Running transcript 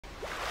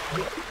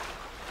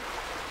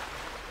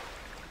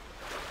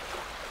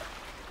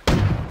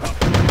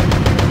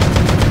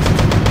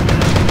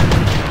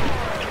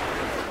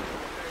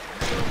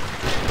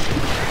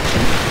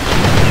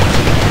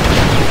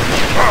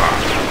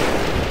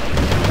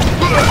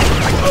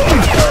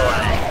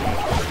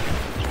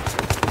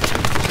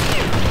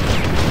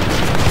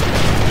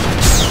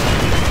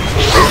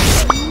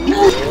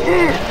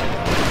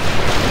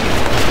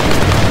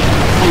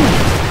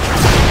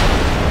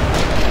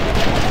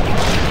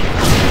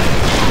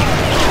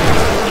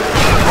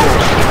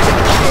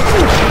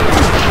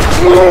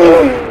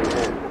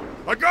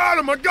I got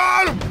him! I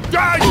got him!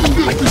 Die!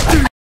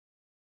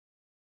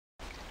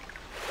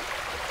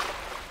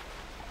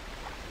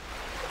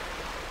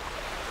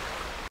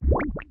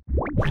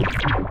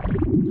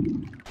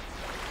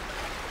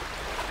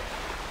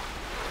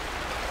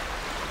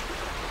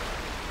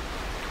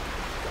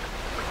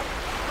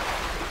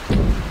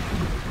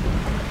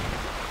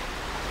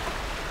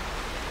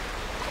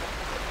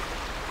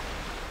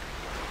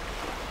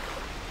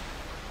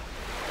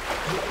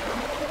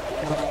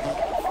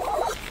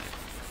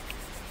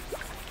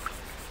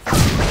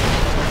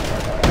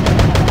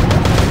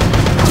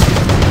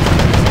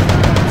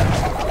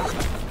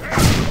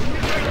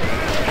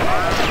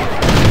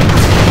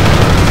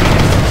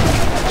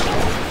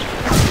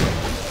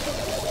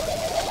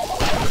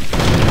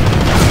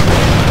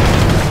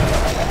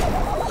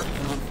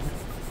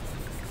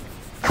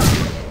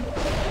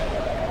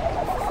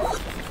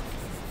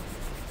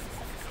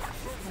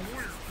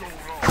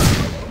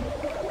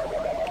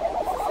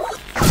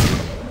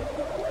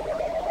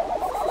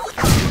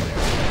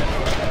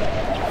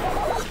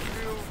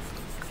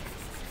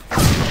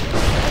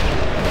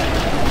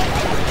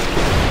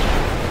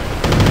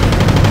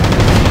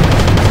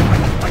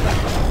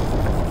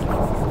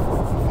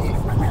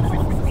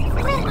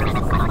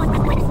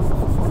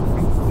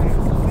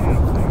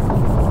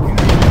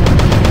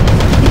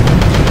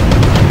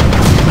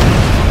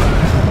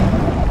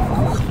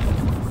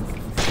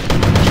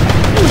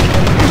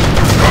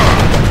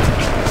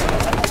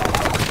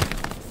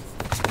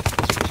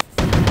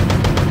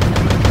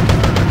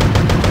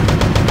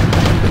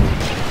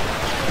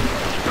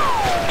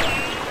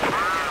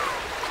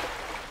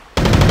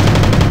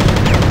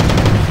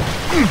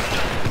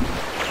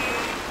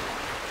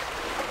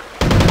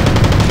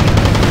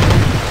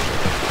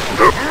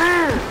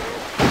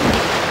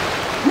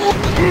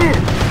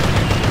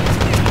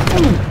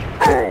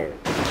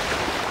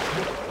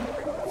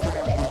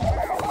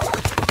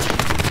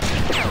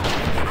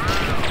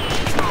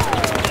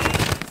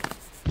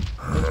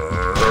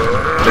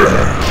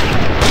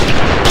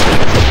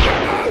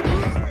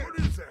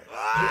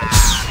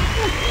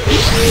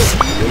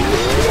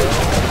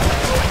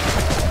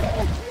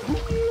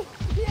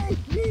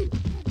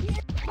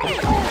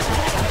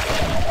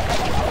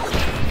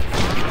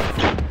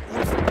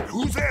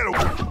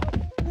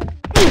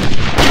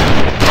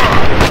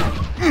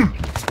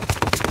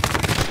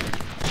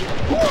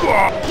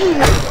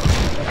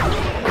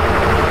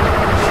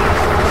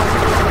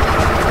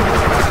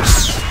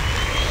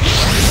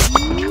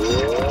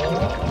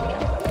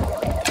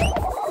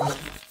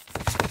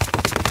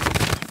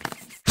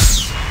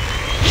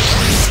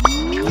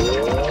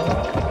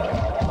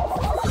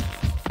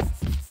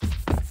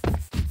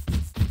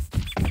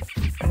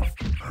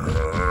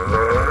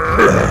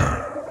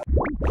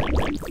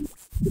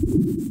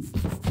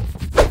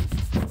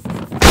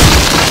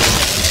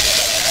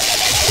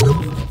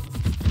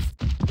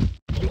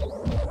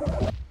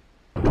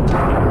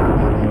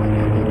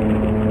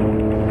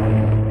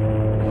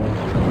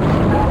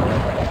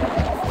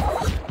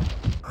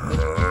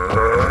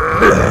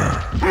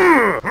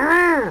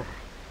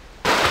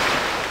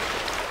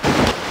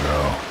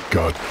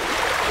 God.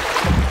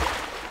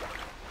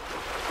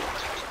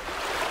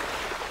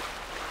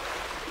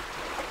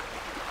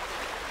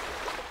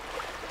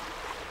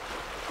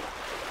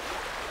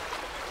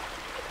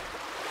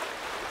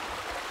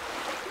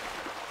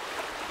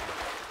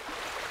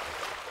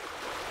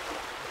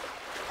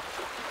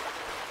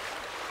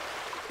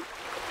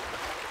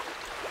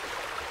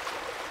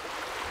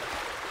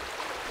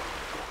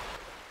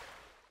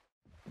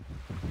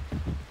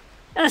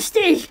 Oh,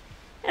 Steve,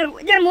 them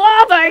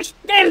Wahlbergs,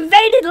 they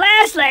invaded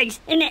Last Legs,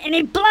 and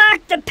they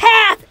blocked the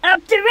path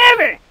up the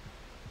river.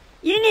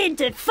 You need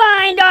to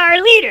find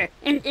our leader,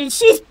 and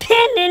she's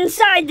pinned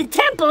inside the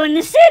temple in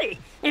the city,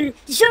 and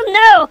she'll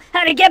know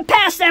how to get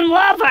past them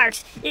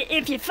Wahlbergs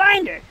if you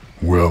find her.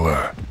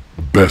 Well,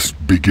 best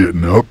be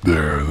getting up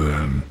there,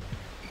 then.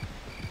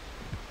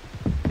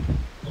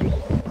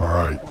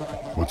 Alright,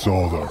 what's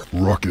all the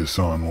ruckus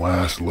on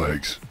Last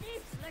Legs?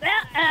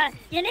 Well,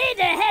 you need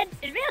to head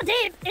real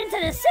deep into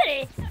the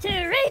city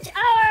to reach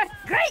our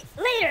great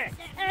leader.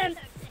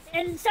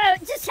 And so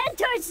just head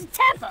towards the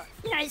temple.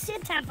 You know, you see a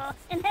temple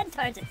and head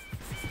towards it.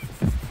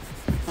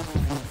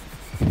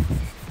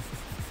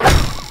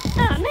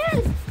 Oh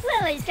man,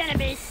 Lily's gonna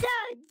be so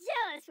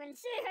jealous when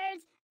she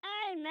hears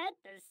I met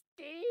the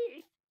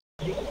Steve.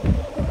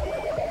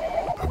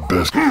 The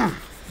best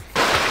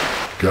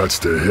gots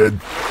to head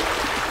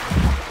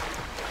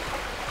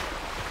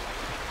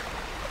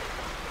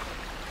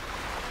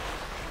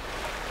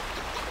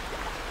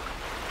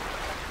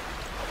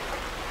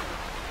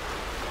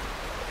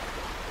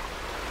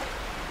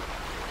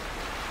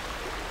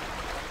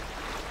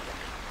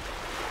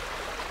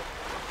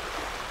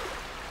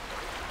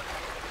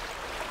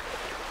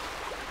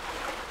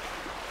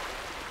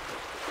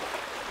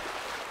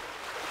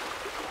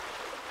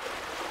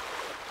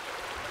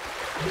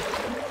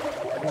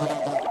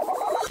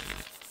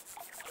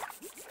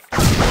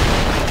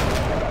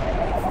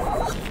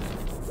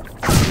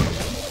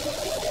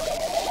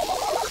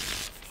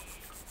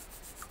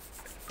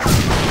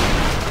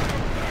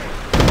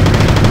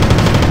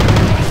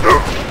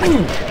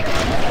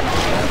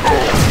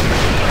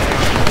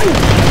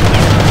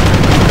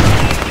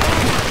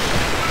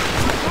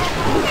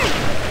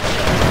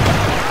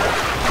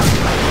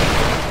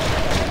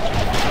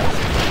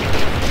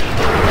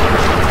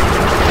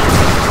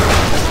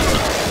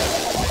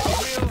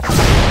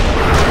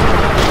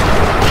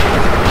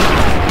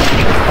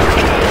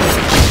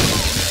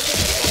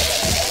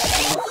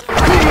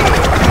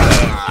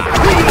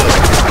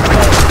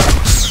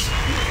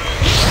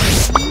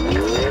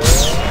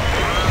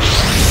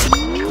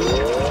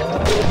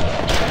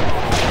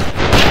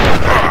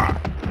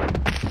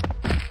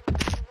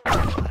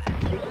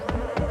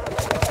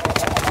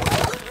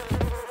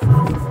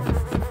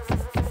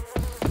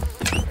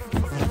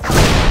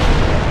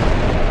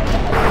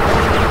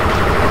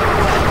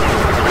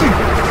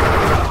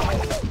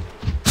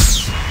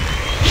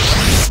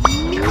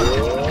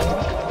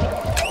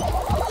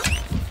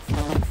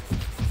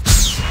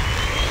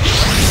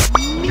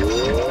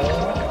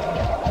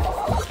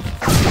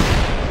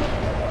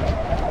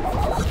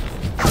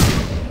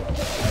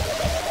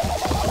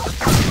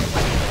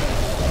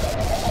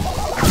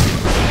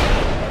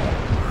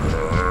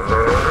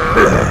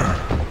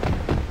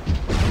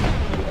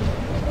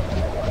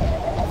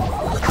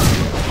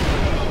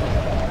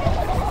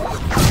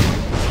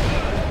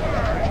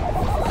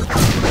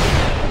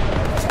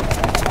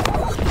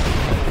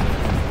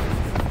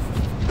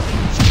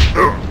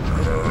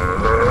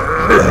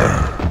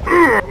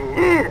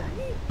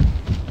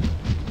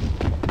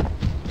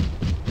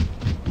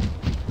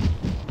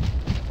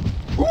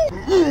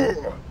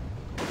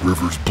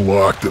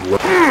locked and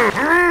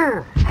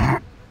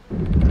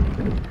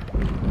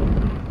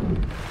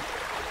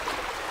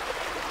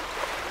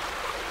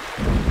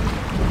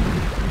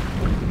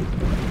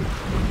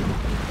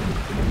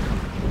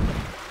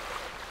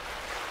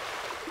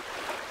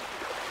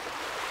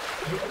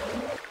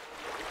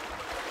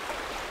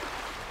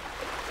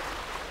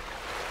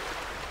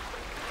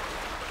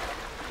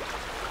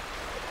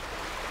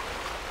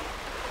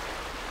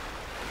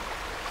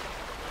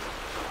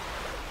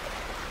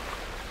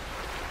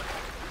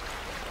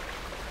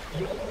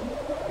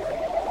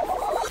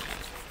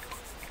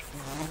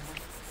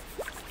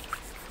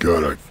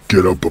gotta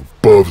get up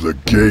above the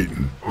gate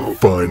and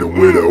find a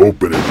way to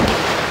open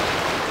it.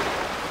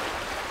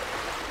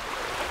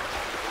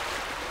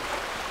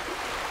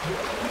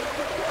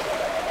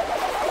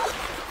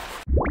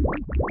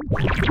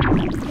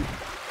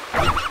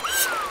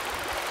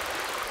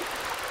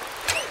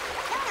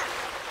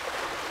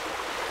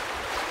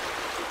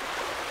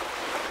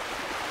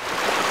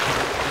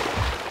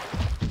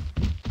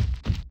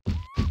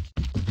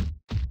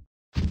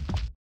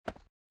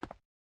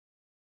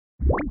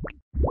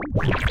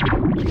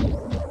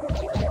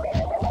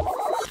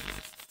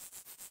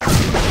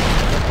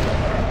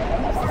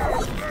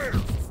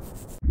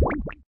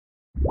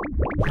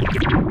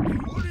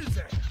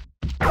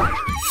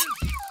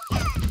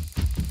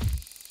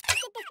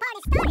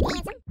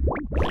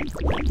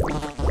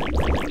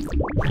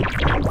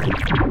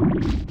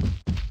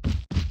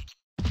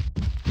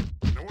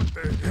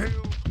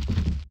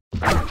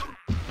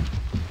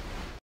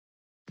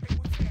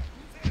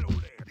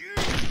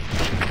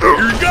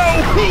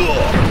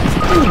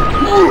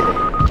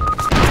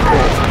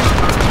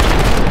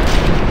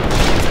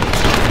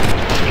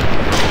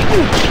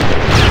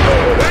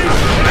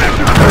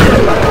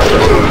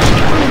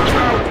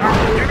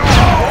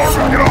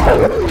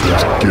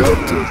 Just get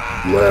up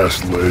to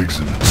last legs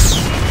and